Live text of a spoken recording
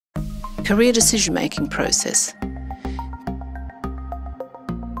Career decision-making process.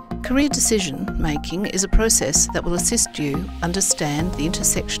 Career decision-making is a process that will assist you understand the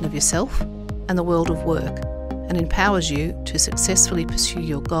intersection of yourself and the world of work and empowers you to successfully pursue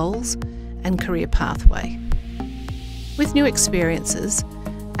your goals and career pathway. With new experiences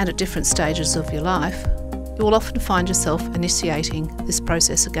and at different stages of your life, you will often find yourself initiating this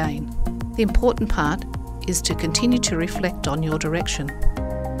process again. The important part is to continue to reflect on your direction,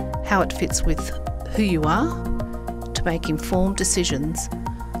 how it fits with who you are, to make informed decisions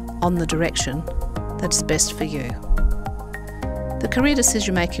on the direction that's best for you. The career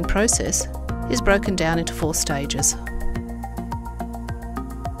decision-making process is broken down into 4 stages.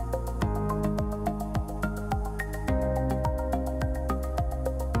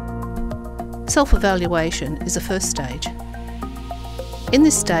 Self-evaluation is the first stage. In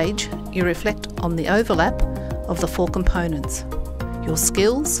this stage, you reflect on the overlap of the 4 components: your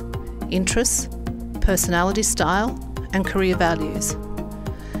skills, interests, personality style, and career values.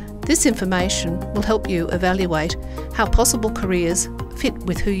 This information will help you evaluate how possible careers fit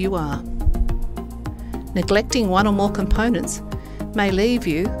with who you are. Neglecting one or more components may leave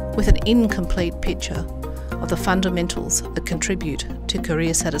you with an incomplete picture of the fundamentals that contribute to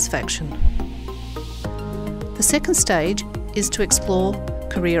career satisfaction. The second stage is to explore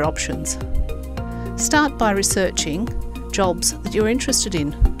career options. Start by researching jobs that you're interested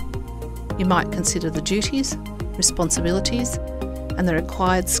in. You might consider the duties, responsibilities, and the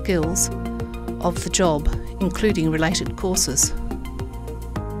required skills of the job, including related courses.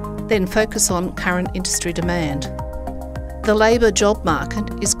 Then focus on current industry demand. The labour job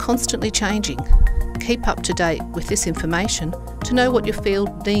market is constantly changing. Keep up to date with this information to know what your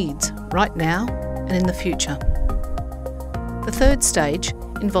field needs right now and in the future. The third stage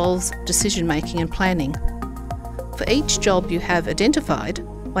involves decision-making and planning. For each job you have identified,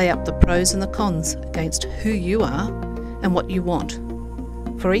 weigh up the pros and the cons against who you are and what you want.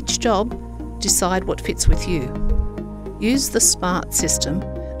 For each job, decide what fits with you. Use the SMART system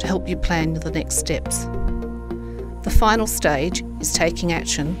to help you plan the next steps. The final stage is taking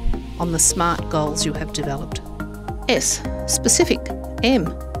action on the SMART goals you have developed. S. Specific.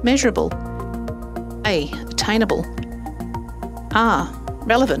 M. Measurable. A. Attainable. R.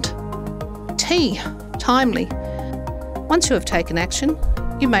 Relevant. T. Timely. Once you have taken action,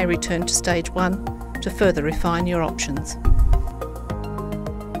 you may return to stage 1 to further refine your options.